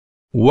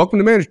Welcome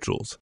to Manager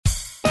Tools.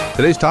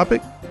 Today's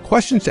topic,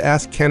 questions to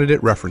ask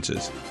candidate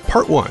references.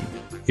 Part 1.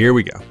 Here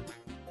we go.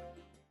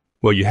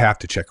 Well, you have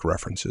to check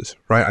references,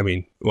 right? I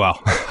mean,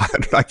 well,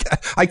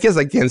 I guess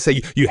I can't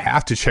say you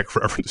have to check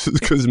references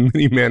because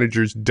many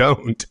managers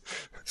don't.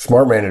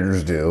 Smart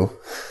managers do.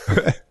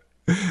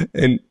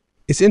 And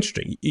it's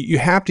interesting. You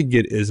have to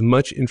get as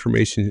much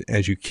information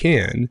as you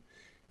can,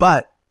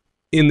 but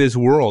in this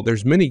world,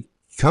 there's many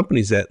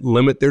companies that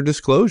limit their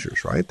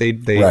disclosures, right?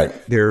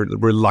 They're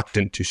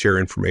reluctant to share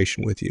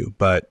information with you,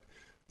 but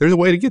there's a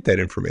way to get that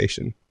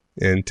information.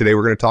 And today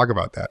we're going to talk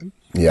about that.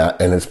 Yeah,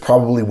 and it's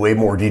probably way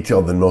more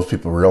detailed than most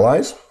people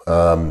realize.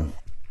 And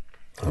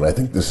I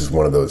think this is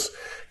one of those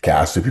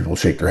casts that people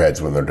shake their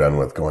heads when they're done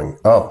with going,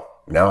 oh,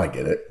 now I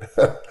get it.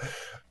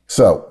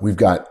 So we've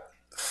got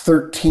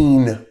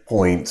 13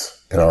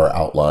 points in our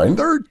outline.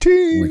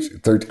 13!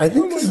 I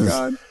think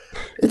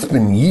it's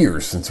been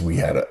years since we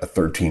had a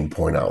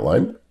 13-point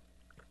outline.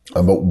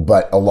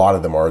 But a lot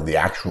of them are the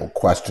actual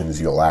questions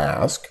you'll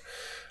ask.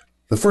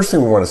 The first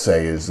thing we want to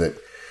say is that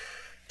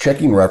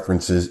checking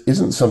references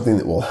isn't something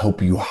that will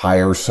help you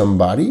hire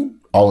somebody.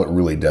 All it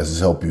really does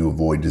is help you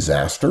avoid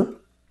disaster.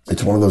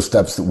 It's one of those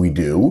steps that we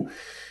do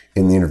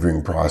in the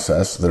interviewing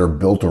process that are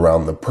built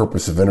around the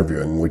purpose of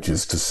interviewing, which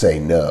is to say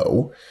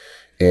no.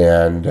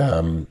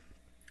 And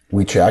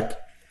we check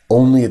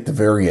only at the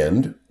very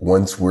end,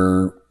 once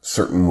we're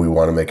certain we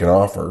want to make an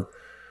offer,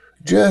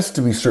 just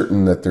to be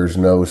certain that there's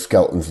no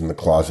skeletons in the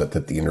closet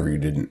that the interview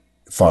didn't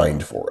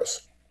find for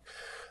us.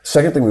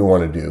 Second thing we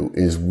want to do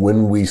is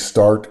when we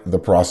start the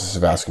process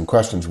of asking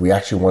questions, we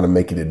actually want to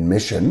make an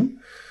admission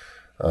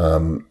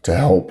to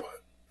help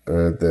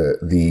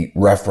the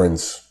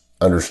reference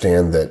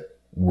understand that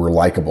we're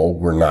likable,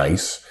 we're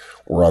nice,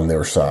 we're on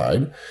their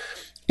side.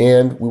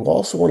 And we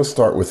also want to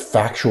start with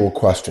factual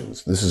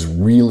questions. This is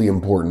really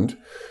important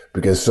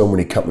because so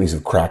many companies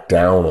have cracked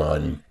down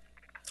on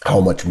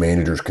how much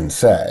managers can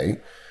say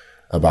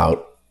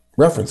about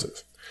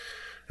references.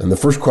 And the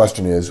first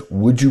question is,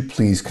 would you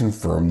please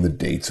confirm the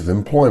dates of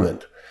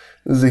employment?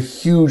 This is a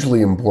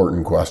hugely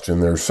important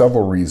question. There are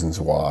several reasons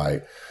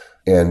why,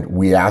 and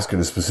we ask it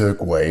a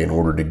specific way in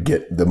order to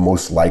get the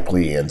most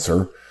likely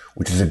answer,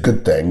 which is a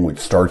good thing, which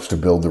starts to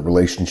build the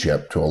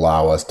relationship to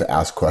allow us to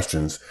ask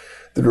questions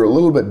that are a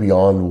little bit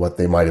beyond what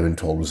they might have been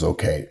told was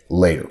okay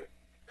later.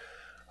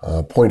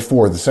 Point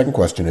 4, the second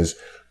question is,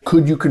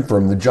 could you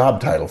confirm the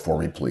job title for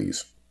me,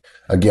 please?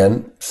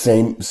 Again,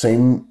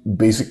 same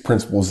basic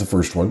principle as the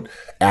first one.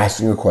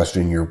 Asking a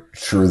question you're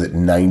sure that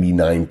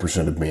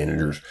 99% of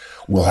managers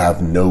will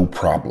have no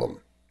problem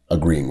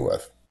agreeing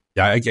with.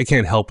 Yeah, I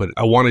can't help it.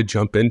 I want to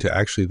jump into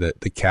actually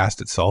the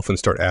cast itself and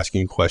start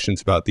asking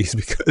questions about these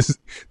because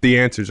the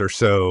answers are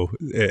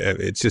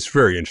it's just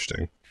very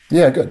interesting.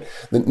 Yeah, good.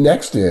 The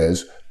next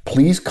is,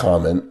 please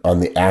comment on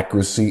the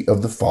accuracy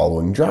of the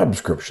following job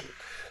description.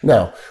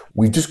 Now,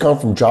 we've just gone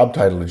from job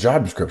title to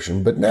job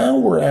description, but now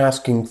we're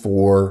asking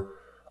for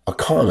a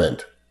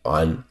comment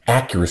on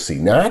accuracy.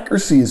 Now,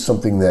 accuracy is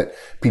something that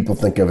people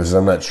think of as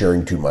I'm not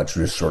sharing too much,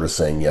 just sort of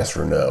saying yes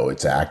or no,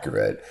 it's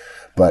accurate.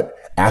 But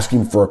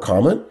asking for a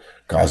comment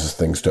causes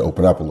things to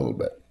open up a little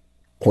bit.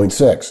 Point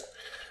 6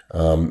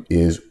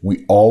 is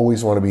we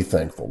always want to be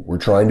thankful. We're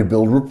trying to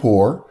build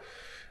rapport.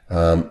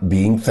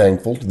 Being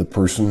thankful to the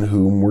person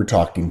whom we're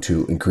talking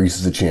to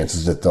increases the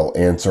chances that they'll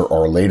answer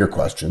our later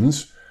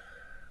questions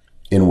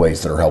in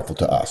ways that are helpful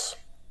to us.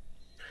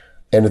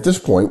 And at this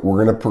point,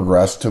 we're going to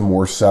progress to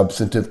more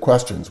substantive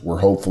questions where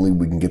hopefully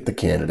we can get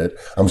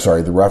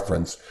the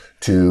reference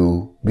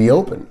to be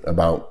open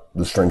about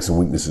the strengths and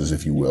weaknesses,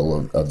 if you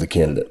will, of the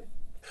candidate.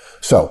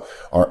 So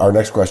our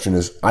next question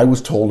is, I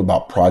was told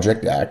about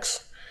Project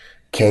X.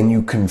 Can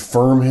you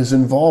confirm his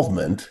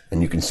involvement?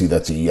 And you can see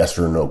that's a yes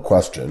or no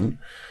question.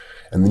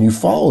 And then you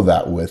follow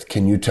that with,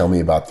 can you tell me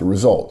about the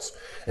results?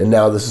 And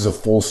now this is a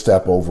full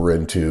step over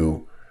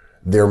into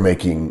they're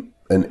making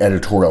an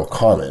editorial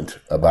comment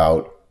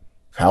about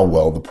how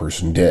well the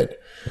person did.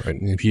 Right.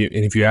 And if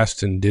you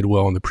asked and did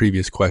well in the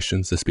previous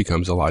questions, this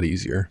becomes a lot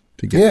easier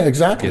to get,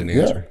 exactly. Get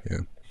an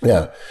answer.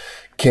 Yeah.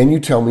 Can you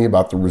tell me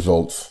about the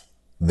results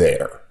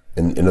there?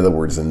 In other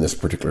words, in this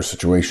particular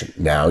situation,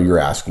 now you're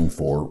asking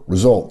for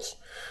results.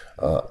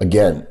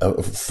 Again,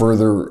 a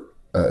further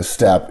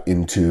step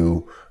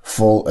into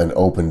full and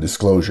open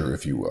disclosure,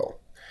 if you will.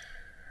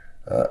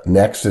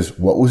 Next is,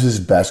 what was his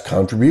best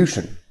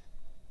contribution?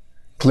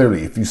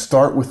 Clearly, if you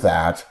start with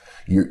that,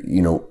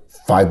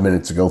 5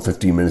 minutes ago,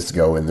 15 minutes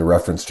ago in the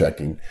reference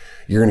checking,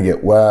 you're going to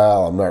get,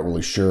 well, I'm not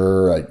really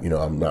sure.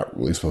 I'm not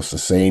really supposed to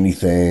say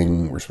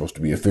anything. We're supposed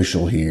to be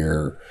official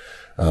here.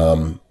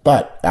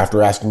 But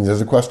after asking these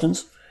other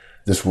questions,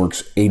 this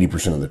works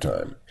 80% of the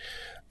time.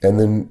 And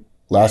then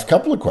last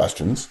couple of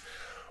questions,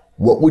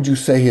 what would you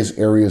say his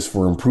areas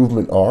for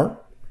improvement are?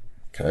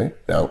 Okay.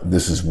 Now,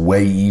 this is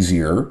way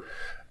easier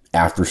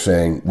after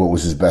saying what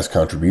was his best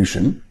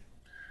contribution.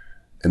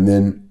 And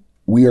then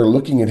we are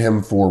looking at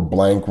him for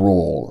blank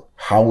role.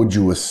 How would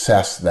you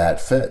assess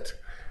that fit?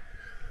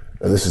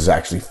 Now, this is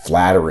actually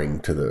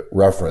flattering to the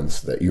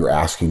reference that you're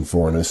asking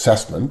for an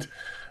assessment.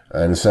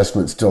 An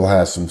assessment still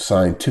has some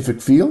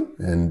scientific feel,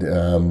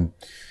 and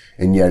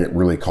yet it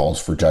really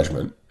calls for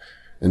judgment.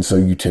 And so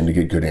you tend to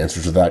get good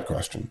answers to that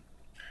question.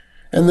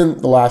 And then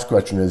the last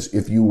question is,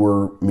 if you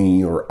were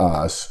me or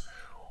us,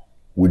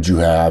 would you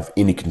have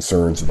any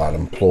concerns about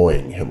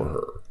employing him or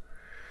her?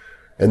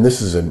 And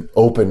this is an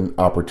open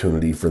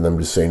opportunity for them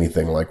to say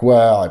anything like,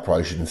 well, I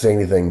probably shouldn't say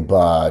anything,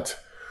 but,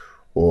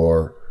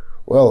 or,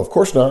 well, of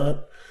course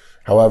not.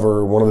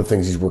 However, one of the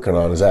things he's working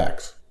on is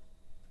X.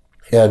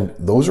 And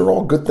those are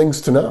all good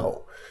things to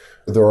know.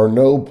 There are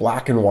no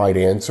black and white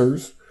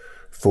answers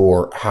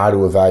for how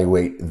to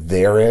evaluate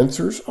their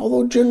answers,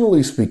 although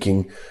generally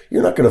speaking,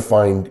 you're not going to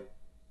find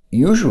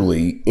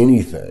usually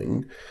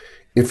anything.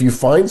 If you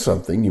find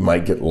something, you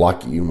might get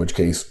lucky, in which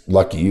case,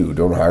 lucky you,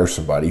 don't hire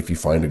somebody if you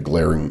find a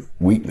glaring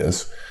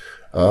weakness.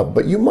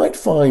 But you might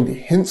find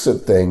hints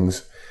at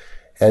things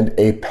and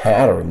a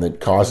pattern that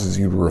causes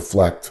you to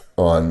reflect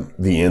on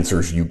the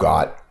answers you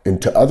got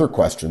into other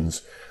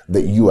questions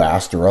that you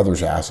asked or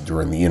others asked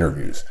during the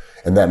interviews.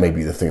 And that may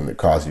be the thing that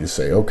caused you to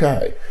say,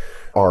 okay,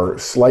 our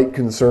slight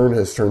concern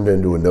has turned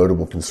into a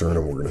notable concern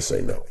and we're going to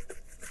say no.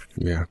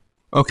 Yeah.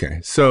 Okay.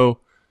 So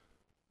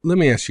let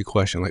me ask you a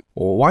question. Like,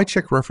 well, why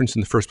check reference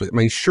in the first place? I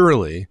mean,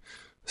 surely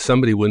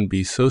somebody wouldn't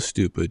be so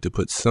stupid to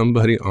put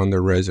somebody on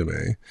their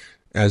resume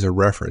as a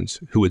reference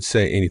who would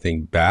say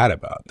anything bad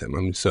about them.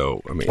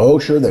 Oh,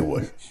 sure they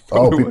would.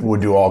 Oh, people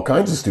would do all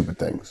kinds of stupid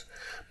things.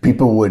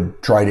 People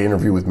would try to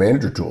interview with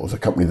Manager Tools, a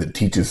company that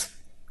teaches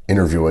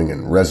interviewing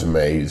and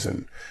resumes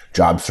and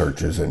job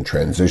searches and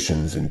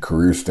transitions and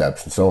career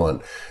steps and so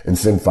on, and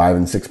send 5-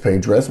 and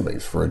 6-page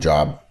resumes for a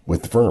job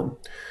with the firm.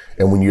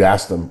 And when you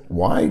ask them,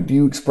 why do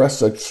you express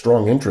such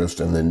strong interest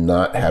and then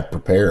not have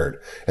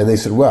prepared? And they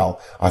said, well,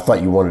 I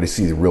thought you wanted to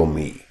see the real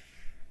me.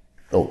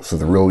 Oh, so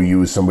the real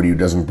you is somebody who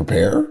doesn't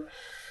prepare?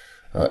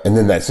 And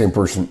then that same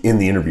person in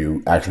the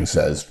interview actually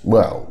says,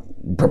 well,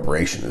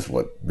 preparation is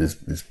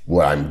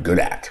what I'm good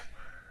at.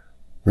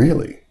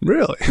 Really?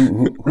 Really?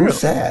 Who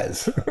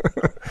says?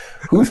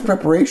 Whose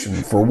preparation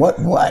for what?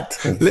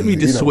 Let me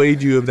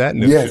dissuade you of that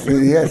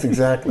notion. Yes,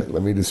 exactly.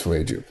 Let me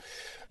dissuade you.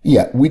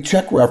 Yeah, we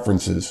check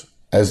references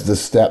as the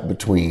step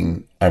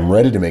between I'm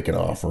ready to make an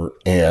offer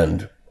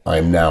and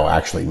I'm now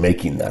actually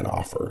making that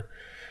offer.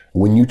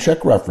 When you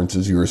check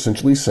references, you're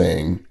essentially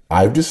saying,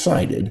 I've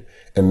decided,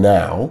 and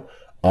now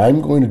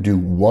I'm going to do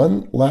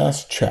one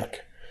last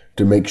check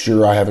to make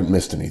sure I haven't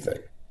missed anything.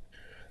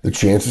 The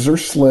chances are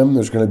slim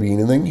there's going to be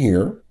anything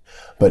here,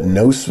 but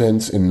no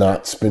sense in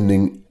not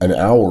spending an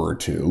hour or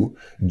two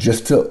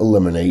just to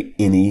eliminate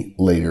any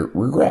later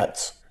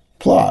regrets.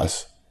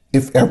 Plus,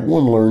 if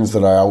everyone learns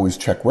that I always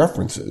check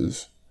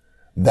references,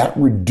 that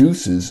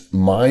reduces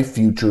my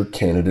future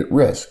candidate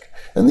risk.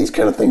 And these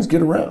kind of things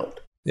get around.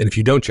 And if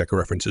you don't check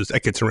references,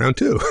 that gets around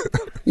too.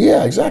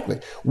 Yeah, exactly.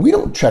 We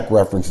don't check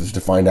references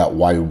to find out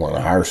why we want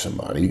to hire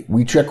somebody.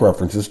 We check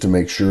references to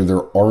make sure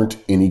there aren't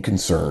any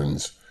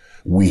concerns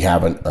we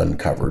haven't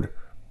uncovered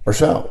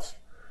ourselves.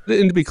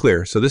 And to be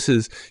clear, so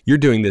you're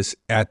doing this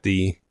at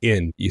the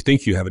end. You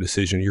think you have a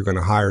decision, you're going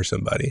to hire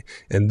somebody,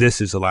 and this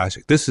is the last.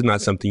 This is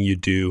not something you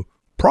do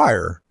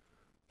prior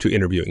to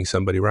interviewing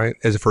somebody, right?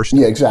 As a first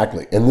step. Yeah,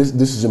 exactly. And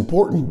this is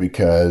important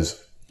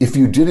because if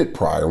you did it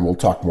prior, and we'll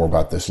talk more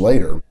about this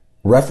later,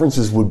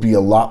 references would be a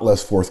lot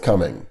less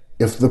forthcoming.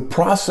 If the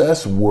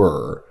process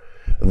were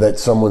that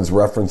someone's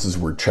references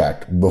were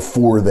checked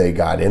before they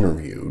got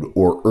interviewed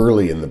or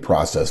early in the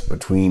process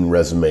between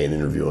resume and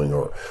interviewing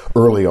or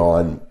early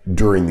on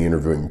during the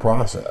interviewing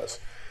process,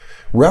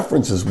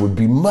 references would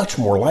be much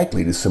more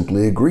likely to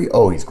simply agree,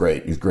 oh, he's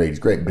great,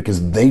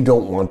 because they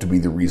don't want to be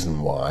the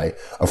reason why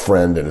a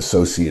friend, an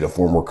associate, a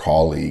former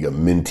colleague, a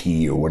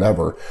mentee, or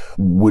whatever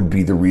would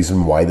be the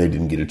reason why they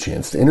didn't get a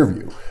chance to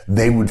interview.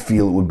 They would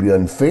feel it would be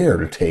unfair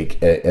to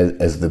take,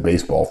 as the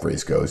baseball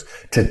phrase goes,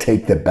 to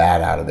take the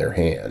bat out of their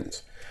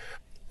hands.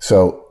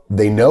 So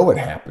they know it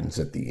happens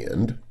at the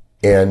end,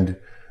 and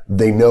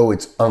they know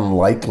it's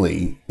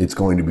unlikely it's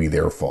going to be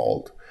their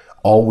fault.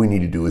 All we need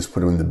to do is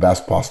put them in the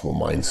best possible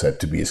mindset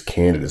to be as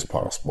candid as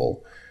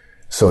possible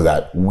so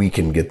that we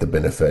can get the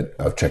benefit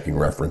of checking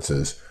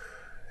references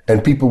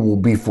and people will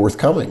be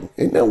forthcoming.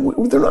 And no,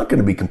 they're not going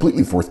to be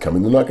completely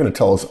forthcoming. They're not going to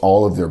tell us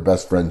all of their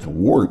best friends'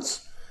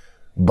 warts,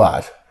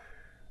 but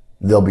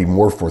they'll be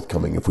more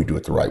forthcoming if we do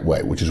it the right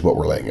way, which is what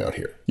we're laying out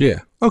here. Yeah.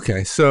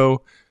 Okay.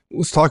 So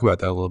let's talk about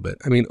that a little bit.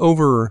 I mean,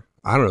 over,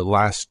 the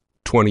last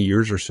 20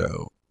 years or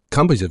so,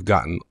 companies have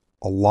gotten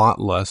a lot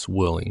less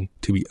willing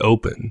to be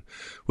open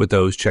with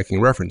those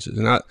checking references.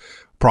 And that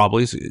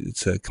probably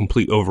it's a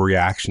complete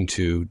overreaction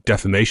to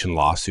defamation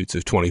lawsuits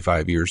of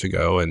 25 years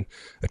ago and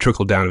a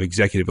trickle down of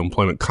executive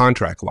employment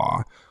contract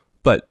law.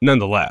 But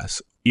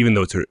nonetheless, even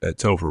though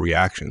it's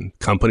overreaction,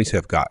 companies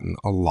have gotten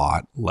a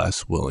lot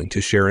less willing to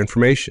share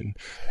information.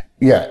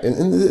 Yeah,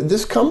 and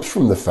this comes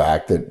from the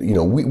fact that,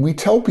 we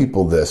tell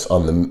people this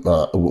on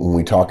when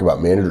we talk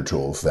about Manager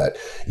Tools, that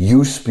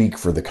you speak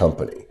for the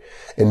company.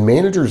 And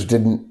managers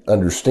didn't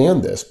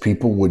understand this.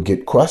 People would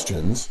get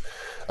questions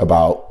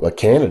about a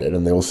candidate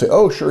and they will say,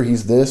 oh, sure,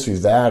 he's this,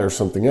 he's that, or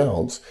something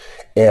else.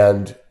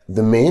 And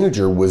the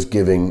manager was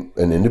giving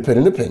an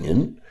independent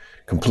opinion,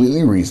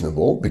 completely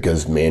reasonable,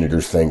 because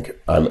managers think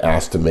I'm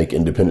asked to make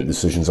independent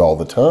decisions all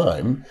the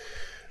time.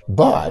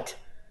 But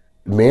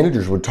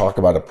managers would talk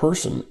about a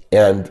person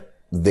and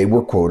they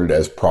were quoted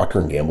as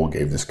Procter & Gamble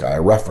gave this guy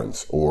a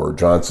reference, or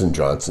Johnson &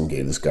 Johnson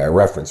gave this guy a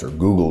reference, or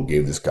Google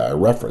gave this guy a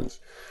reference,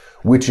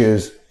 which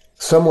is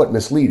somewhat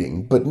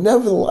misleading, but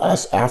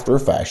nevertheless, after a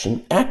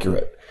fashion,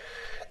 accurate.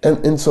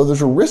 And so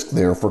there's a risk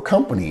there for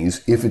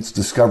companies if it's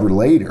discovered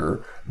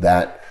later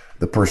that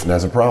the person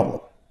has a problem.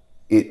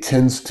 It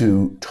tends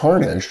to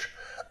tarnish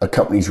a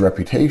company's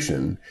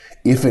reputation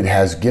if it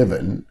has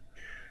given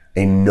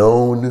a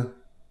known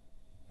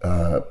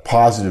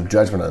positive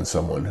judgment on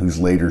someone who's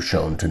later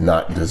shown to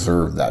not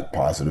deserve that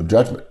positive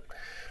judgment.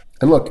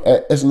 And look,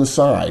 as an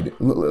aside,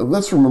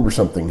 let's remember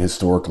something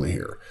historically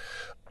here.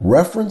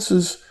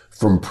 References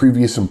from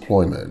previous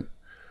employment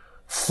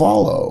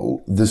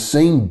follow the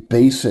same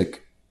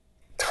basic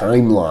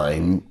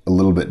timeline, a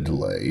little bit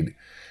delayed,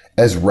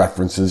 as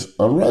references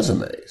on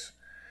resumes.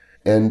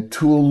 And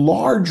to a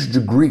large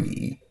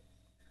degree,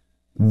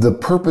 the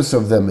purpose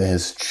of them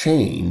has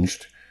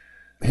changed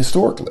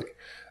historically.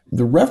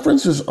 The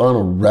references on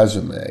a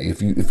resume,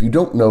 if you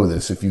don't know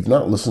this, if you've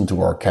not listened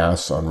to our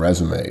casts on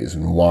resumes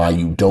and why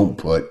you don't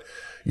put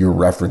your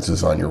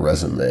references on your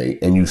resume,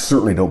 and you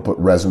certainly don't put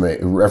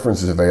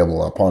references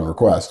available upon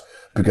request,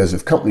 because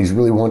if companies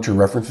really want your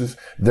references,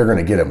 they're going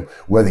to get them,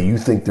 whether you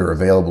think they're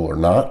available or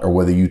not, or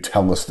whether you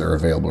tell us they're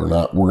available or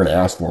not. We're going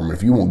to ask for them. And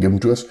if you won't give them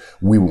to us,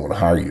 we won't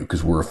hire you,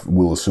 because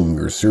we'll assume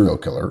you're a serial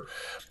killer,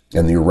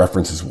 and your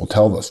references will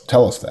tell us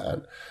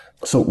that.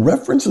 So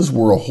references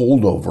were a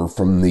holdover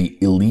from the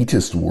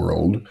elitist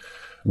world,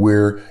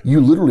 where you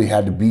literally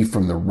had to be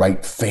from the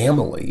right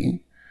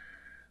family,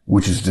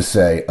 which is to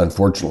say,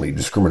 unfortunately,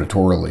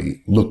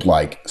 discriminatorily, look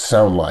like,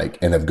 sound like,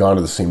 and have gone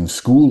to the same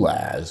school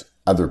as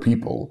other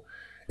people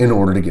in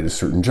order to get a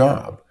certain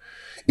job.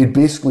 It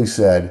basically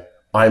said,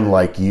 I'm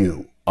like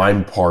you.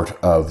 I'm part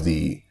of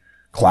the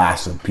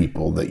class of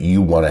people that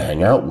you want to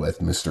hang out with,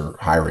 Mr.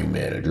 Hiring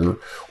Manager,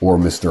 or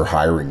Mr.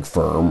 Hiring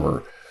Firm,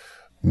 or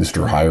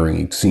Mr.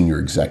 Hiring Senior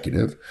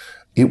Executive.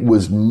 It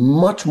was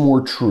much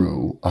more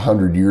true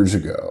 100 years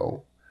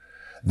ago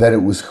that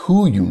it was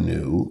who you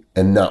knew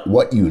and not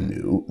what you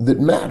knew that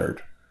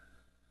mattered.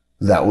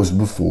 That was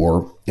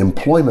before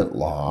employment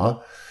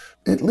law,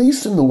 at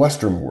least in the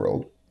Western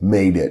world,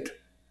 made it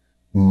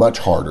much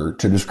harder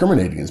to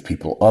discriminate against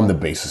people on the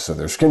basis of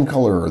their skin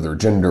color or their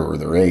gender or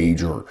their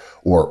age or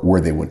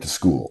where they went to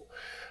school.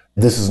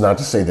 This is not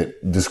to say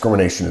that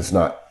discrimination is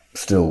not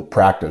still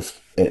practiced,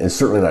 and it's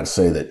certainly not to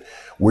say that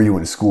where you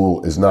went to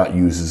school is not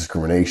used as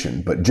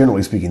discrimination. But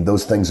generally speaking,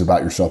 those things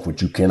about yourself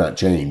which you cannot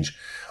change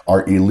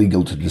are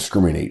illegal to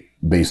discriminate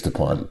based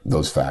upon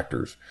those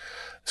factors.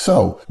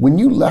 So when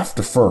you left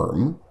a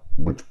firm,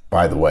 which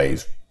by the way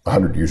is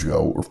 100 years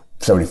ago or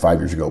 75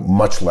 years ago,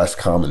 much less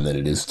common than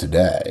it is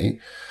today,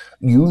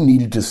 you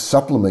needed to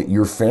supplement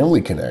your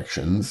family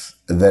connections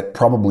that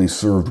probably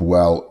served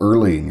well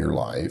early in your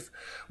life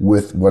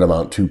with what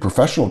amount to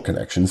professional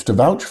connections to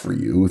vouch for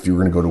you if you were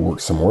going to go to work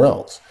somewhere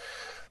else.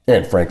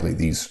 And frankly,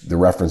 the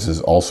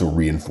references also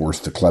reinforce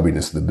the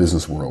clubbiness of the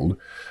business world.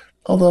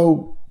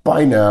 Although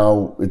by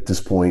now, at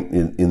this point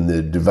in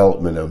the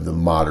development of the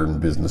modern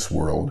business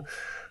world,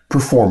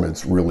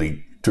 performance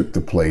really took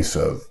the place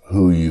of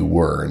who you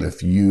were. And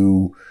if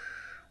you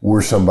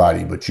were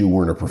somebody, but you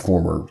weren't a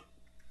performer,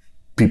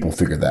 people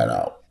figured that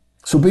out.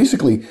 So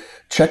basically,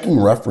 checking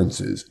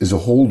references is a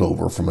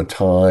holdover from a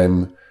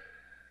time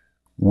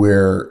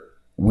where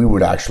we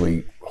would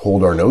actually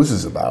hold our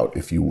noses about,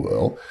 if you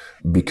will,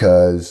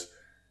 because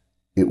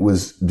it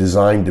was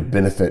designed to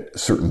benefit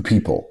certain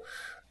people.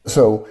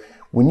 So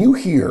when you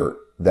hear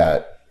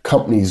that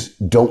companies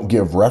don't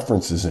give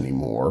references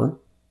anymore,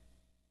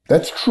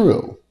 that's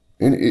true.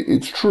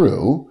 It's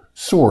true,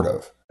 sort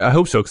of. I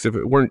hope so, because if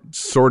it weren't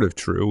sort of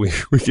true,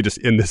 we could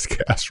just end this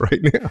cast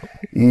right now.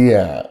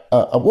 Yeah.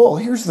 Well,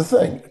 here's the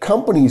thing.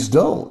 Companies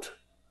don't.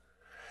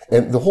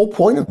 And the whole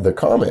point of the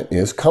comment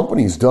is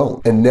companies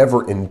don't and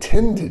never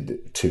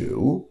intended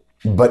to,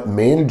 but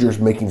managers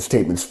making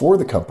statements for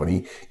the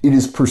company, it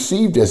is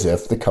perceived as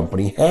if the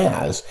company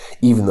has,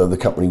 even though the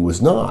company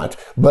was not.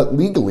 But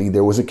legally,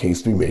 there was a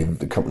case to be made that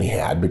the company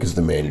had because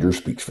the manager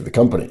speaks for the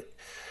company.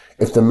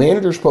 If the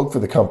manager spoke for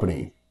the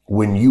company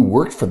when you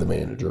worked for the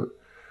manager,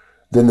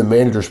 then the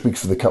manager speaks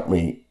for the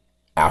company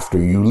after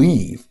you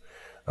leave.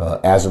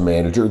 As a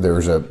manager,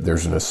 there's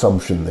an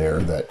assumption there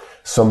that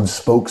some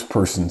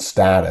spokesperson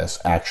status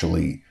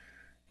actually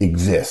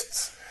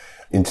exists.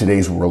 In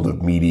today's world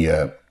of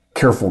media,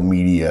 careful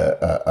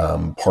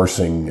media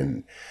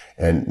parsing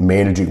and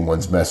managing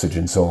one's message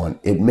and so on,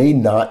 it may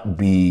not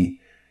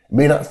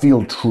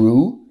feel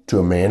true to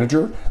a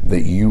manager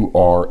that you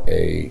are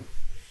a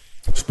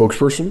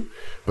spokesperson,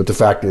 but the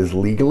fact is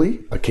legally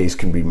a case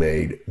can be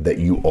made that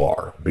you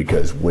are,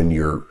 because when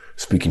you're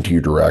speaking to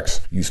your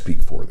directs, you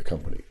speak for the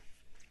company.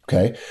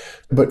 Okay.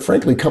 But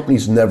frankly,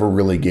 companies never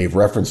really gave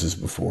references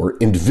before.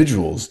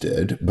 Individuals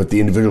did, but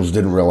the individuals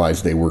didn't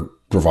realize they were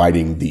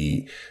providing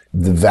the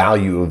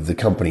value of the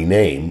company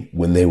name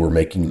when they were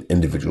making an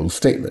individual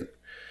statement.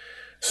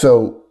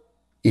 So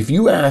if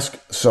you ask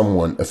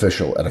someone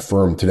official at a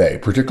firm today,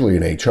 particularly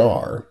in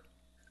HR,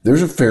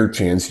 there's a fair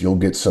chance you'll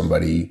get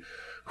somebody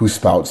who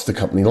spouts the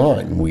company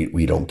line.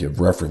 We don't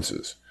give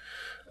references.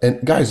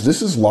 And guys,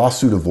 this is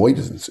lawsuit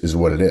avoidance is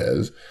what it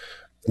is.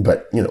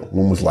 But,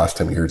 when was the last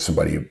time you heard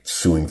somebody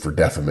suing for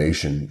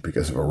defamation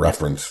because of a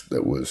reference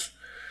that was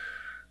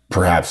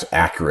perhaps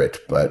accurate,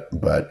 but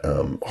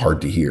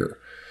hard to hear?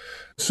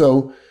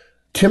 So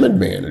timid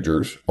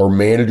managers or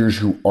managers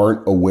who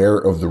aren't aware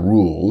of the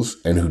rules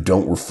and who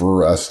don't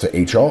refer us to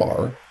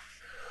HR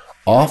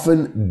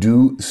often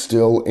do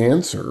still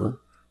answer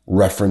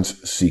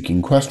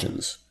reference-seeking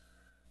questions.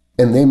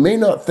 And they may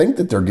not think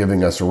that they're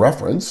giving us a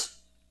reference,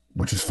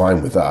 which is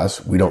fine with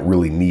us. We don't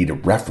really need a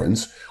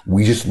reference.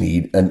 We just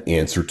need an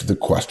answer to the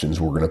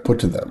questions we're going to put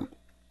to them.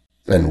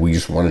 And we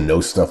just want to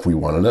know stuff we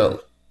want to know.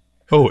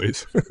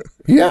 Always.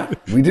 Yeah,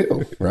 we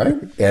do, right?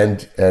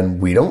 And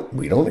we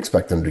don't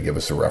expect them to give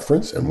us a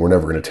reference, and we're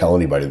never going to tell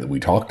anybody that we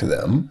talk to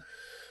them,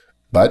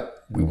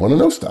 but we want to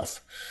know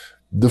stuff.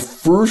 The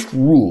first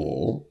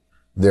rule,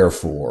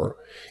 therefore,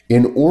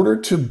 in order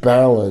to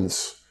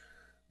balance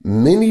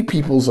many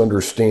people's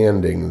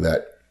understanding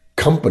that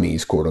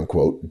companies, quote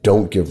unquote,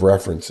 don't give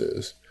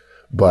references,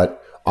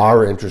 but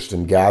our interest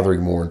in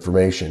gathering more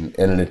information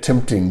and in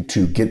attempting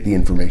to get the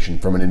information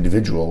from an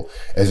individual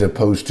as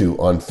opposed to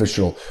on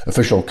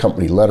official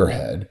company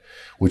letterhead,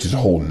 which is a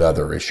whole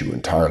nother issue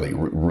entirely.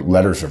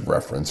 Letters of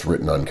reference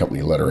written on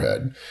company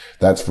letterhead.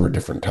 That's for a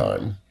different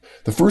time.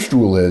 The first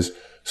rule is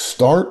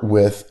start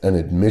with an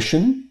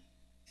admission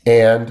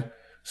and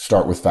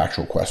start with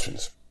factual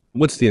questions.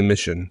 What's the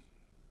admission?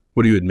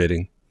 What are you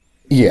admitting?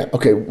 Yeah.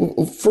 Okay.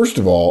 Well, first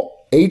of all,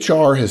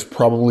 HR has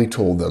probably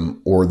told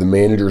them, or the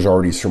manager's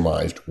already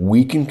surmised,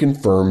 we can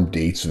confirm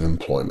dates of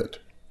employment.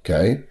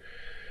 Okay.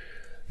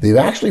 They've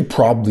actually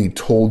probably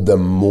told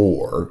them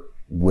more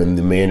when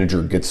the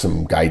manager gets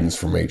some guidance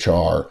from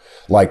HR,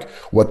 like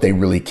what they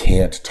really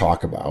can't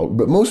talk about.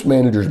 But most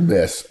managers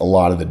miss a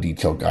lot of the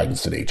detailed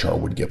guidance that HR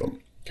would give them.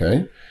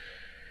 Okay.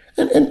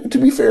 And to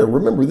be fair,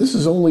 remember, this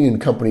is only in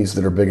companies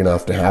that are big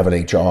enough to have an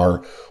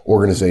HR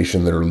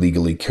organization that are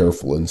legally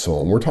careful and so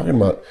on. We're talking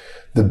about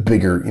the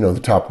bigger, the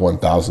top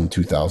 1,000,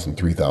 2,000,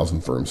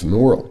 3,000 firms in the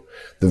world.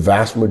 The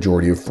vast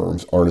majority of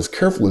firms aren't as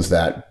careful as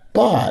that,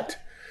 but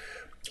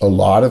a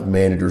lot of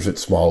managers at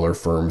smaller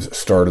firms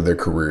started their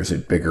careers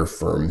at bigger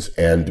firms,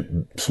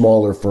 and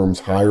smaller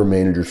firms hire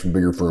managers from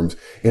bigger firms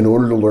in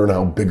order to learn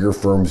how bigger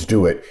firms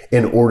do it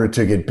in order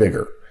to get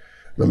bigger.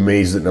 I'm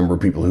amazed at the number of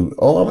people who,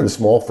 I'm in a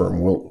small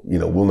firm. We'll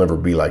never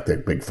be like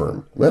that big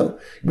firm. Well,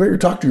 you better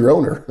talk to your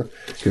owner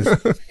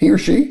because he or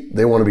she,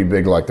 they want to be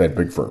big like that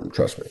big firm.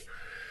 Trust me.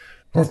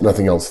 Or if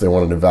nothing else, they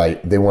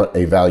want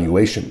a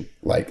valuation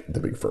like the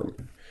big firm.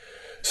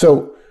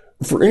 So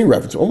for any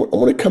reference, I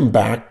want to come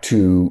back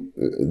to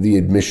the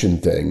admission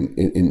thing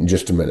in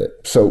just a minute.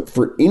 So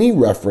for any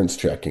reference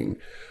checking,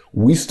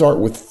 we start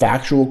with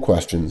factual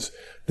questions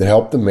that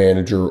help the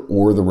manager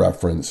or the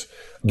reference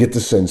get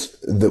the sense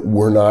that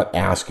we're not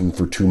asking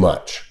for too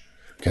much.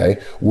 Okay.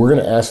 We're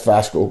going to ask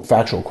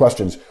factual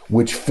questions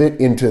which fit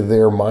into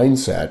their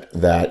mindset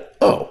that,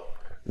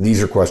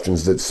 these are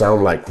questions that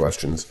sound like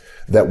questions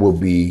that will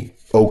be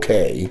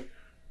okay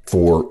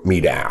for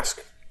me to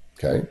ask.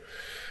 Okay.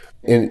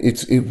 And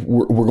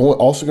we're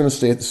also going to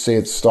say at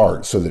the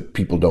start so that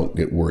people don't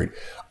get worried.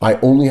 I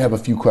only have a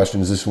few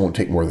questions. This won't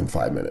take more than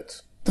 5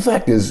 minutes. The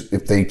fact is,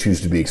 if they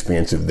choose to be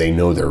expansive, they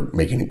know they're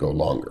making it go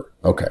longer.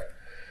 Okay.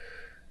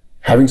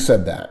 Having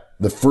said that,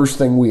 the first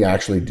thing we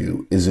actually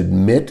do is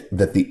admit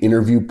that the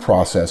interview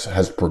process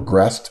has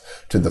progressed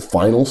to the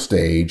final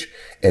stage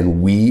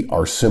and we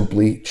are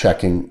simply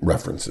checking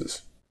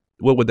references.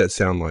 What would that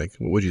sound like?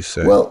 What would you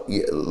say? Well,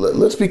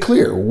 let's be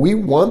clear. We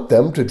want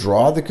them to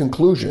draw the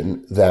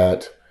conclusion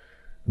that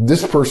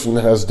this person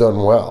has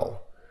done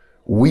well.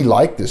 We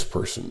like this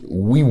person.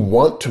 We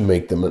want to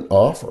make them an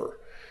offer.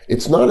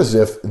 It's not as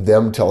if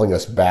them telling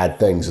us bad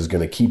things is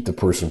going to keep the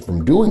person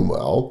from doing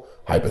well.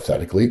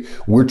 Hypothetically,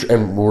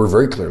 we're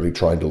very clearly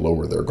trying to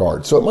lower their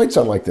guard. So it might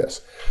sound like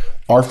this.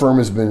 Our firm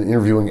has been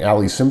interviewing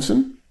Allie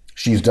Simpson.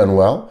 She's done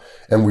well.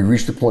 And we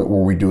reached the point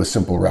where we're going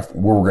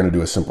to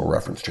do a simple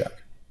reference check.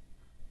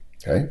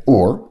 Okay.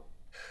 Or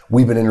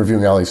we've been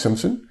interviewing Allie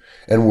Simpson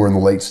and we're in the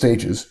late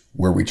stages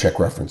where we check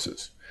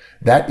references.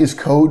 That is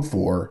code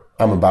for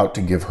I'm about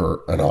to give her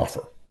an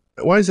offer.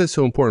 Why is that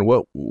so important?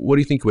 What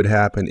do you think would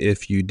happen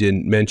if you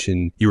didn't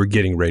mention you were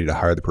getting ready to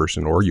hire the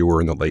person or you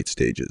were in the late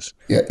stages?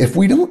 Yeah, if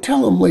we don't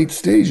tell them late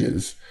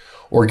stages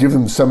or give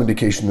them some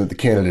indication that the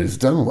candidate has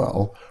done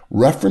well,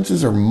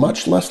 references are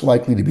much less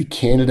likely to be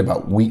candid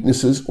about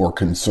weaknesses or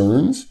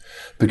concerns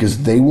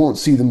because they won't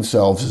see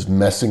themselves as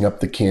messing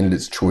up the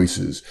candidate's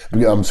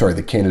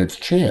the candidate's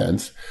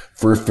chance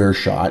for a fair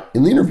shot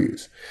in the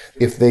interviews.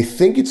 If they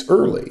think it's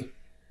early,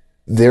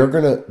 they're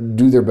going to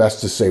do their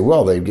best to say,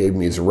 well, they gave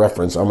me as a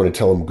reference. I'm going to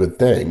tell them good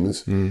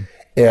things.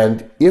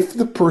 And if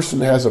the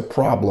person has a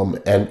problem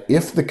and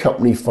if the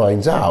company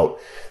finds out,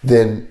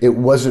 then it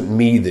wasn't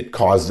me that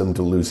caused them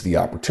to lose the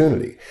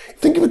opportunity.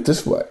 Think of it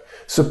this way.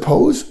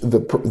 Suppose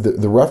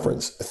the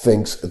reference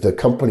thinks the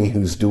company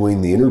who's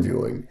doing the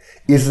interviewing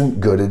isn't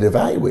good at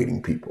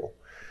evaluating people.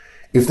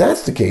 If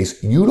that's the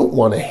case, you don't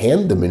want to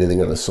hand them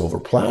anything on a silver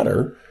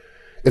platter.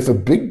 If a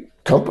big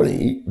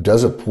company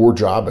does a poor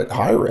job at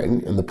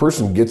hiring and the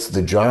person gets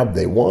the job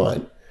they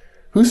want,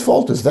 whose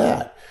fault is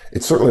that?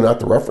 It's certainly not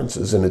the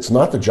references, and it's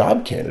not the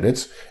job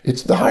candidates.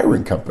 It's the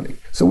hiring company.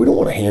 So we don't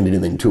want to hand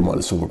anything to them on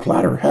a silver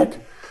platter. Heck,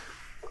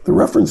 the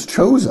reference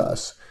chose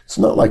us. It's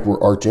not like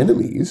we're arch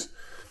enemies.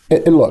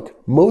 And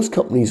look, most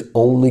companies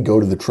only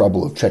go to the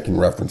trouble of checking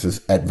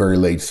references at very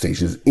late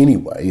stages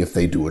anyway, if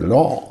they do it at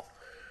all.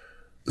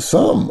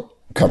 Some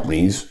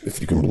companies, if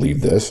you can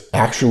believe this,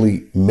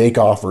 actually make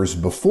offers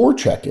before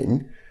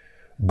checking,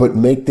 but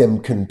make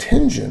them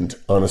contingent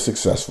on a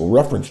successful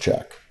reference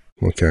check.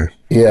 Okay.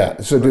 Yeah.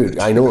 So, dude,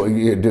 I know,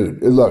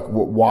 dude, look,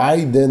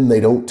 why then they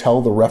don't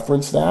tell the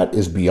reference that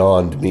is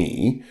beyond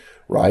me,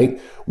 right?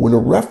 When a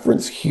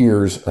reference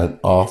hears an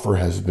offer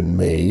has been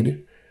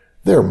made,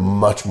 they're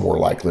much more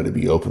likely to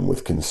be open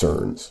with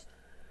concerns.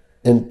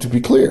 And to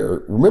be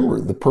clear, remember,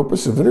 the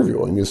purpose of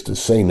interviewing is to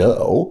say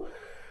no.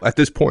 At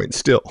this point,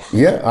 still.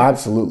 Yeah,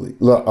 absolutely.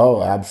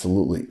 Oh,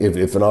 absolutely.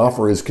 If an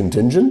offer is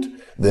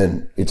contingent,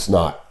 then it's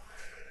not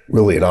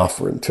really an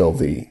offer until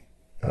the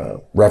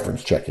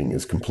reference checking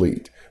is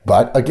complete.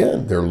 But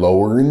again, they're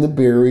lowering the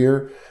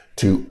barrier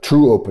to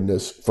true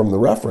openness from the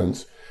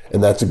reference.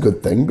 And that's a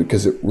good thing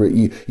because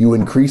you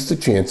increase the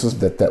chances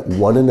that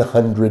 1 in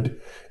 100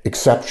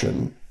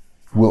 exception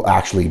will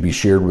actually be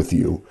shared with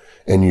you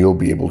and you'll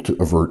be able to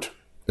avert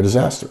a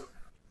disaster.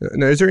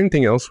 Now, is there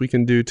anything else we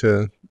can do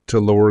to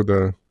lower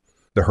the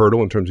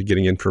hurdle in terms of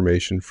getting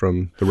information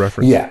from the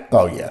reference? Yeah.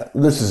 Oh, yeah.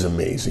 This is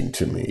amazing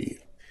to me.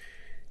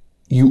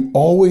 You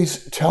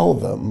always tell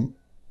them,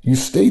 you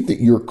state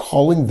that you're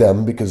calling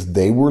them because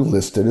they were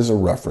listed as a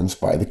reference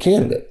by the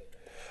candidate.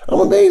 I'm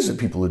amazed at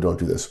people who don't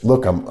do this.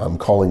 Look, I'm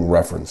calling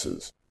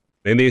references.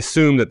 And they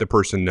assume that the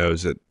person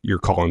knows that you're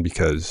calling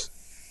because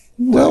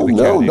No,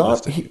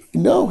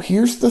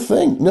 here's the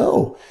thing.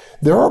 No,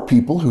 there are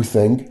people who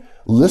think,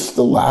 list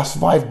the last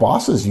 5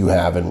 bosses you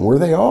have and where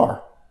they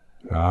are.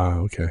 Ah,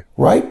 okay.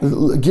 Right?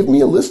 Give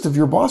me a list of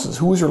your bosses.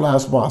 Who was your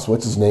last boss?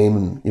 What's his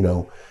name?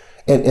 And,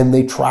 and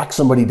they track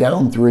somebody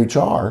down through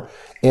HR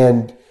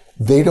and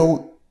they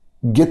don't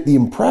get the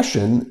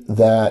impression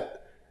that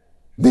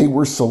they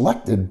were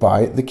selected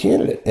by the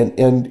candidate.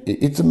 And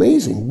it's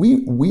amazing. We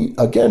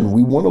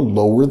want to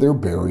lower their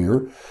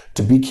barrier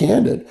to be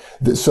candid.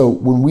 So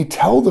when we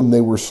tell them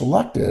they were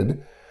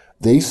selected,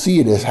 they see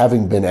it as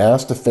having been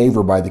asked a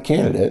favor by the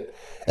candidate,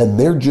 and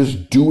they're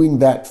just doing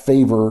that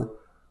favor,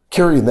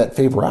 carrying that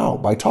favor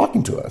out by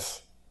talking to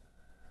us.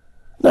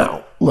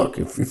 Now, look,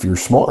 if you're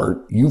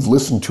smart, you've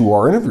listened to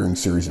our interviewing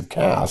series of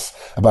casts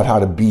about how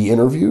to be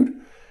interviewed,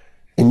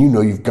 and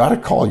you've got to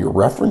call your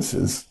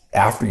references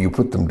after you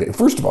put them down.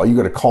 First of all, you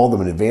got to call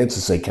them in advance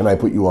and say, can I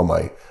put you on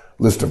my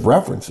list of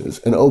references?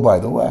 And oh, by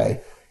the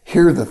way,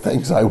 here are the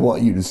things I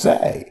want you to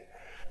say.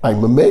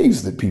 I'm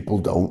amazed that people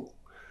don't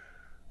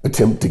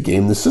attempt to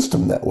game the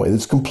system that way.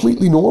 That's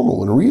completely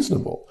normal and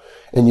reasonable.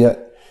 And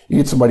yet you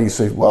get somebody who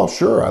says, well,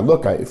 sure,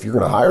 if you're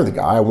going to hire the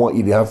guy, I want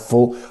you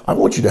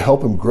to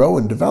help him grow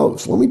and develop.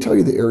 So let me tell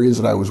you the areas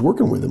that I was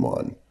working with him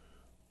on.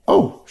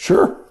 Oh,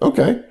 sure.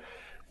 Okay.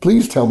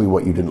 Please tell me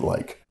what you didn't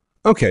like.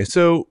 Okay,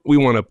 so we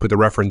want to put the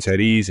reference at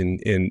ease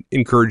and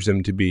encourage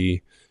them to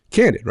be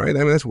candid, right? I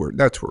mean, that's where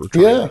we're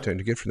trying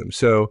to get from them.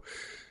 So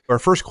our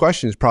first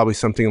question is probably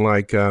something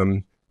like,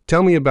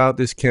 tell me about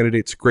this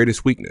candidate's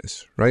greatest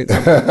weakness, right?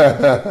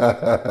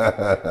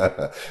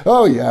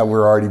 Oh, yeah,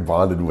 we're already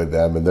bonded with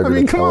them, and they're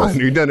going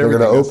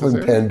to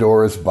open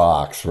Pandora's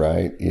box,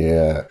 right?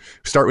 Yeah.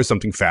 Start with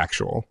something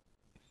factual.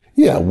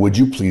 Yeah, would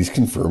you please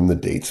confirm the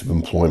dates of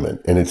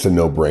employment? And it's a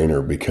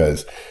no-brainer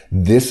because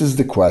this is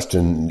the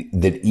question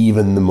that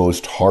even the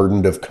most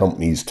hardened of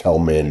companies tell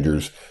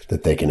managers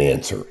that they can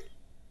answer.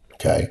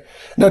 Okay.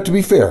 Now, to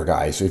be fair,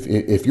 guys,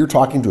 if you're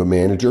talking to a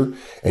manager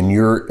and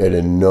you're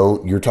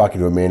talking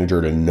to a manager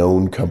at a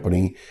known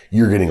company,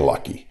 you're getting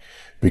lucky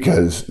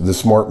because the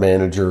smart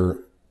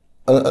manager,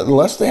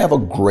 unless they have a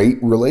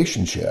great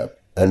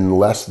relationship,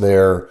 unless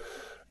they're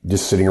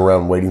just sitting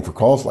around waiting for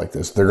calls like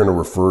this, they're going to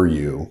refer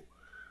you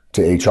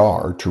to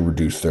HR to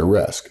reduce their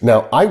risk.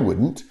 Now, I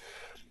wouldn't,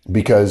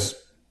 because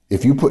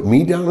if you put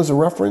me down as a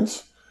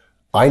reference,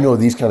 I know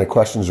these kind of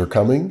questions are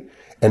coming,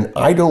 and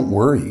I don't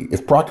worry.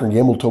 If Procter &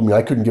 Gamble told me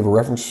I couldn't give a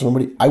reference to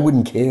somebody, I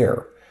wouldn't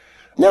care.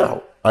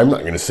 Now, I'm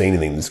not going to say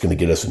anything that's going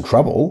to get us in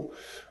trouble,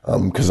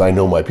 because I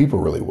know my people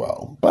really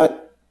well.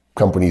 But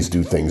companies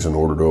do things in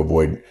order to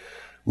avoid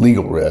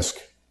legal risk,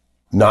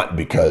 not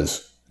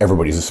because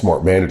everybody's a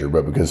smart manager,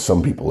 but because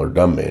some people are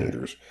dumb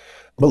managers.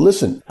 But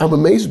listen, I'm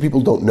amazed that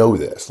people don't know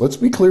this. Let's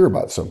be clear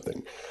about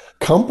something.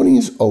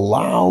 Companies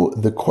allow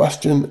the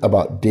question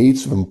about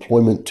dates of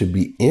employment to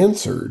be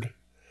answered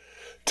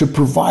to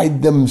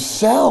provide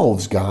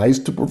themselves, guys,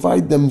 to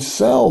provide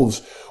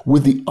themselves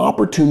with the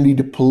opportunity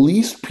to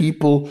police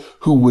people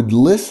who would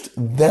list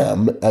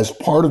them as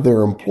part of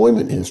their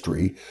employment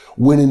history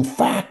when in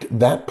fact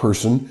that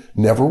person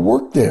never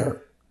worked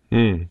there.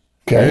 Okay.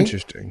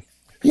 Interesting.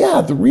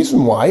 Yeah, the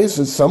reason why is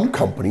that some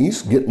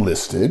companies get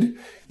listed.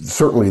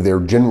 Certainly,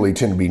 there generally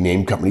tend to be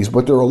name companies,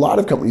 but there are a lot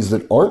of companies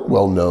that aren't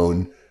well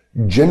known,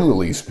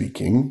 generally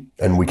speaking,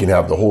 and we can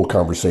have the whole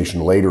conversation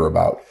later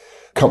about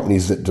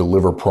companies that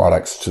deliver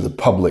products to the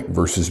public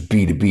versus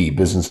B2B,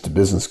 business to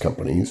business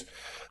companies.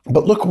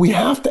 But look, we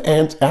have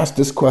to ask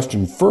this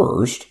question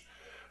first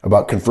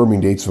about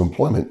confirming dates of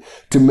employment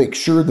to make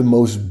sure the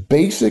most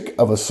basic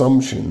of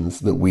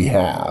assumptions that we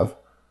have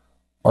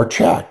are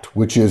checked,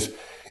 which is,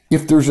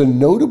 if there's a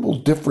notable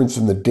difference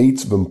in the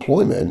dates of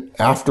employment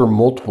after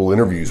multiple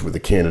interviews with a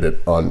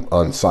candidate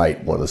on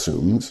site, one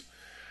assumes,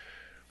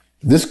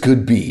 this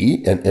could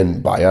be,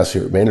 and by us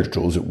here at Manager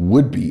Tools, it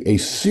would be a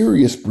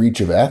serious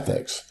breach of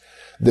ethics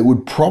that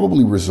would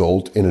probably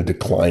result in a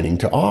declining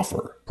to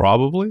offer.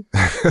 Probably?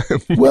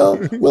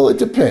 Well, it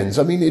depends.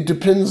 I mean, it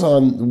depends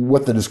on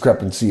what the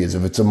discrepancy is.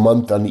 If it's a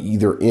month on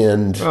either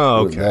end,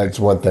 that's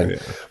one thing.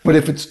 Yeah. But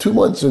if it's 2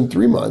 months and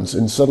 3 months,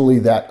 and suddenly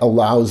that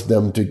allows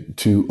them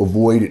to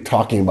avoid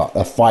talking about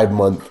a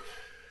 5-month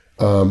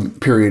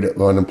period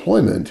of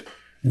unemployment,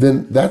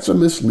 then that's a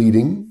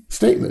misleading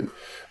statement.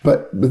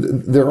 But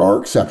there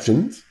are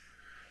exceptions,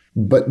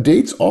 but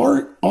dates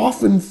are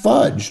often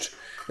fudged,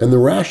 and the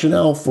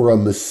rationale for a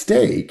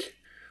mistake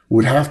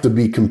would have to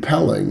be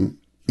compelling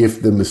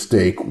if the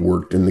mistake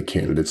worked in the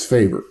candidate's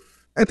favor.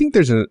 I think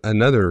there's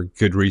another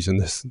good reason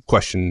this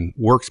question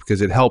works,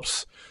 because it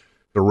helps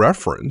the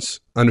reference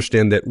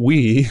understand that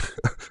we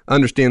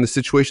understand the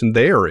situation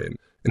they are in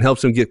and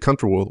helps them get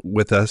comfortable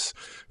with us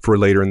for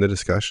later in the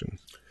discussion.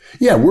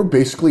 Yeah, we're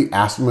basically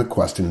asking them a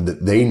question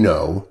that they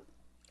know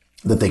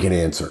that they can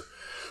answer.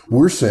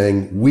 We're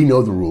saying, we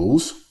know the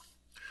rules.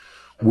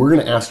 We're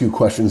going to ask you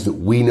questions that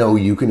we know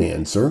you can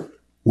answer.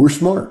 We're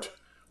smart.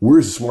 We're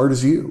as smart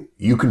as you.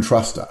 You can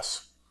trust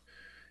us.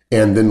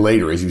 And then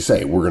later, as you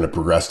say, we're going to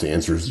progress to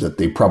answers that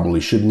they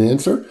probably shouldn't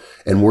answer.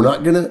 And we're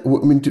not going to,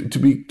 I mean, to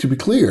be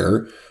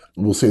clear,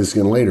 we'll say this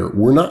again later,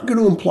 we're not going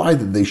to imply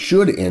that they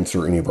should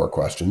answer any of our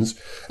questions.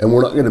 And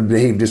we're not going to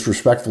behave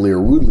disrespectfully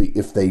or rudely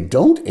if they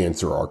don't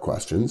answer our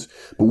questions.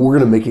 But we're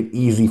going to make it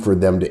easy for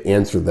them to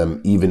answer them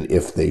even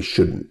if they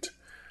shouldn't.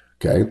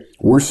 Okay?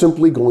 We're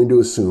simply going to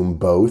assume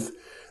both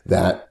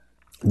that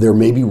there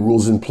may be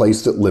rules in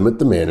place that limit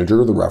the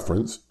manager or the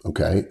reference,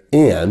 okay,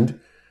 and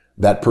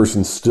that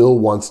person still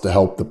wants to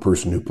help the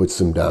person who puts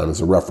them down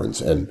as a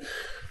reference. And,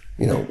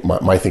 you know,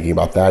 my thinking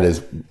about that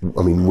is,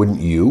 I mean,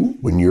 wouldn't you,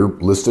 when you're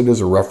listed as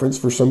a reference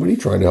for somebody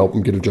trying to help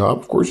them get a job?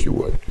 Of course you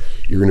would.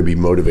 You're going to be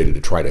motivated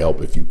to try to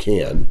help if you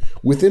can,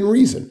 within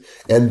reason.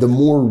 And the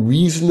more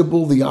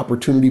reasonable the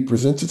opportunity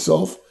presents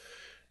itself,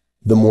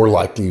 the more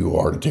likely you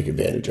are to take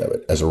advantage of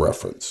it as a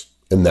reference.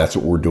 And that's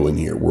what we're doing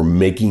here. We're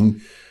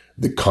making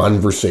the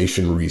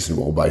conversation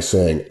reasonable by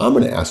saying, I'm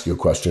going to ask you a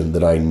question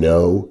that I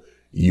know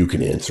you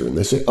can answer. And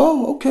they say,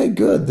 oh, okay,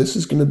 good. This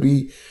is going to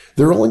be,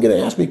 they're only going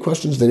to ask me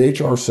questions that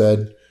HR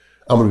said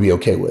I'm going to be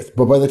okay with.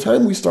 But by the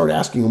time we start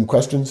asking them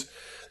questions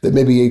that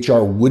maybe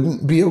HR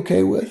wouldn't be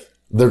okay with,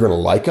 they're going to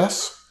like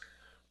us.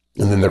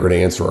 And then they're going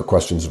to answer our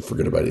questions and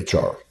forget about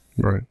HR.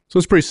 Right. So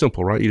it's pretty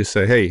simple, right? You just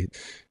say, hey,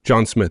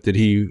 John Smith,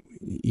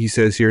 he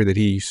says here that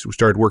he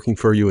started working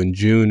for you in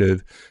June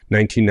of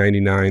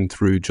 1999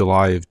 through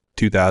July of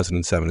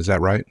 2007. Is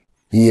that right?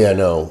 Yeah,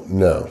 no.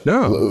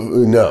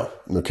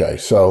 Okay.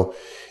 So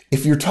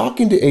if you're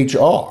talking to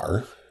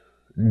HR,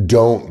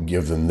 don't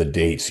give them the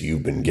dates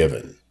you've been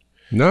given.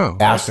 No.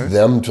 Ask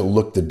them to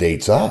look the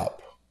dates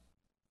up.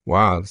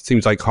 Wow. It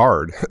seems like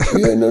hard.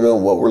 Yeah, no.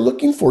 What we're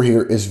looking for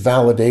here is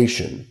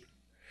validation.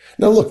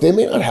 Now, look, they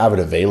may not have it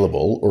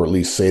available, or at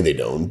least say they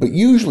don't, but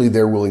usually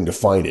they're willing to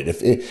find it.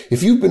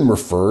 If you've been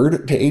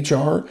referred to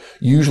HR,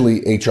 usually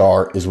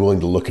HR is willing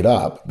to look it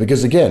up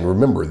because, again,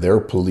 remember, they're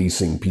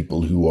policing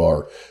people who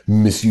are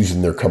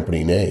misusing their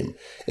company name.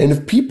 And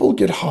if people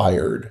get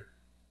hired,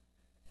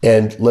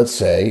 and let's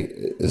say,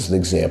 as an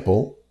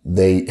example,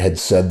 they had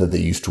said that they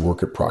used to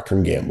work at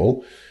Procter &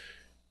 Gamble,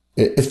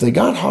 if they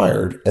got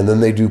hired and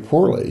then they do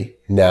poorly,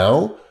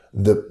 now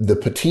the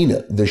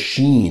patina, the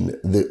sheen,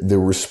 the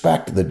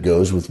respect that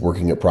goes with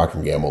working at Procter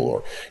 & Gamble,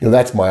 or, you know,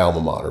 that's my alma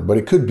mater, but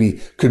it could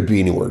be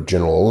anywhere.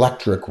 General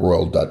Electric,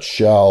 Royal Dutch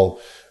Shell,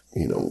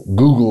 you know,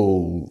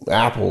 Google,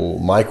 Apple,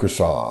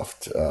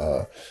 Microsoft,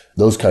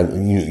 those kind of,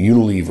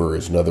 Unilever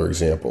is another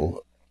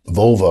example,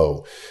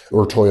 Volvo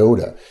or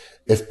Toyota.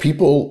 If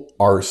people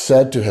are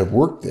said to have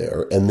worked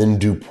there and then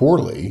do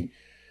poorly,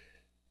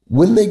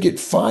 when they get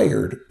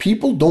fired,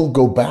 people don't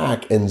go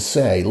back and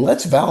say,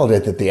 let's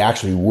validate that they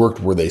actually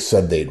worked where they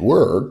said they'd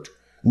worked.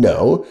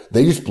 No,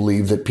 they just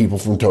believe that people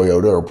from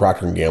Toyota or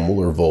Procter & Gamble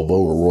or Volvo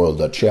or Royal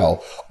Dutch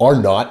Shell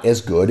are not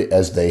as good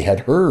as they had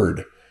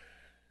heard.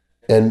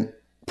 And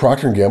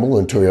Procter & Gamble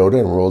and Toyota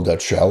and Royal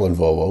Dutch Shell and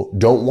Volvo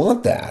don't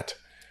want that,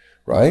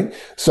 right?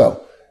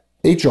 So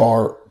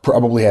HR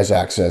probably has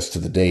access to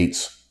the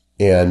dates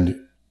And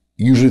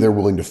usually they're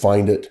willing to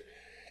find it.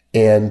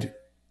 And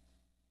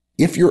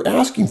if you're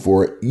asking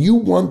for it, you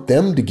want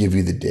them to give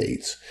you the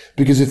dates.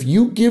 Because if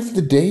you give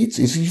the dates,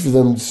 it's easy for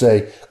them to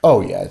say,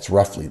 oh yeah, it's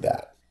roughly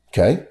that.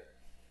 Okay?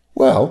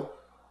 Well,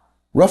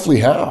 roughly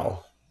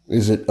how?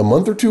 Is it a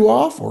month or two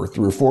off or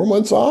 3 or 4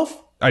 months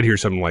off? I'd hear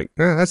something like,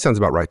 that sounds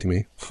about right to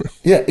me.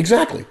 Yeah,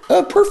 exactly.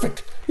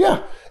 Perfect.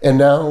 Yeah. And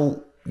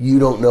now you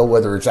don't know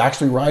whether it's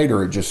actually right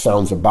or it just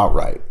sounds about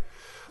right.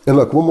 And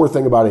look, one more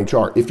thing about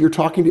HR. If you're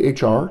talking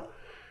to HR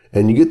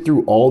and you get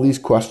through all these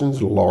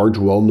questions, a large,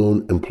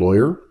 well-known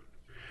employer,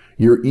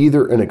 you're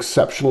either an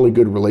exceptionally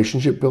good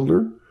relationship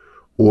builder,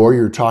 or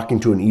you're talking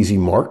to an easy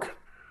mark,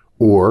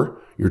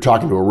 or you're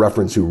talking to a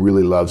reference who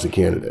really loves a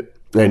candidate.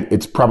 And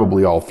it's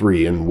probably all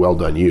three, and well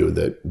done you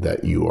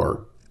that you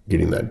are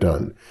getting that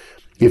done.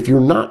 If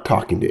you're not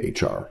talking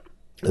to HR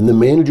and the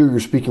manager you're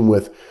speaking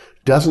with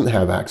doesn't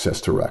have access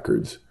to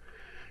records,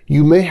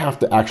 you may have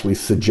to actually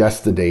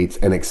suggest the dates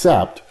and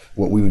accept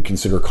what we would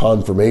consider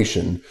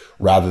confirmation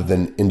rather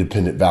than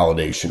independent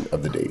validation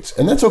of the dates.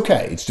 And that's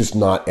okay. It's just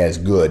not as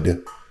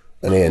good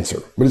an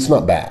answer, but it's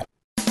not bad.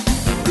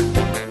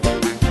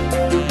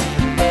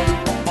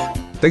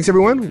 Thanks,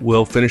 everyone.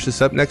 We'll finish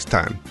this up next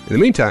time. In the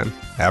meantime,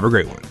 have a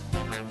great one.